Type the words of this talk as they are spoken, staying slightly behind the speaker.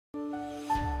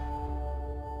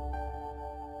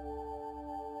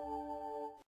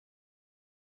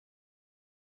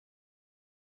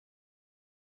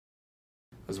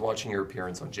was watching your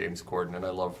appearance on James Corden, and I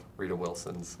love Rita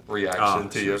Wilson's reaction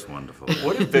to you. She was wonderful.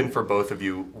 What have been for both of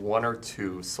you one or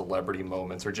two celebrity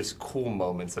moments or just cool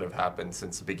moments that have happened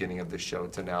since the beginning of the show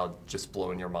to now just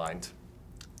blowing your mind?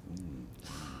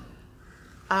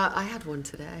 I had one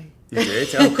today. You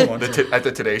did? Oh, come on. At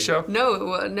the Today Show? No,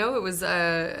 it was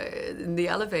in the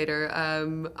elevator.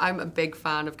 I'm a big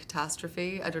fan of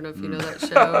Catastrophe. I don't know if you know that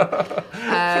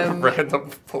show. Random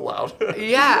pull-out.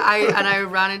 Yeah, I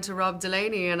ran into Rob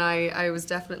Delaney, and I was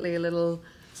definitely a little...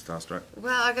 Starstruck.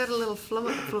 Well, I got a little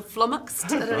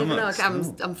flummoxed. I don't even know.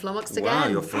 I'm flummoxed again. Wow,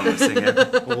 you're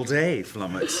flummoxing all day,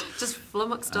 flummox. Just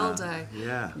flummoxed all day.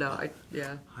 Yeah. No, I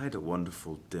had a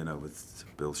wonderful dinner with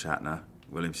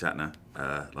William Shatner,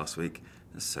 last week.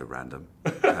 It's so random,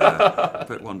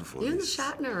 but wonderful. You and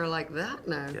Shatner are like that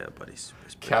now. Yeah, buddies.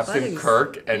 Captain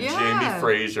Kirk and Jamie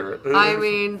Fraser. I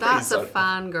mean, that's a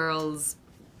fangirl's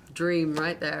dream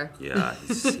right there. Yeah,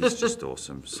 he's just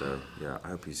awesome. So, yeah, I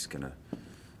hope he's going to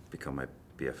become my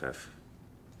BFF.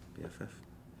 BFF?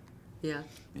 Yeah.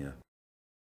 Yeah.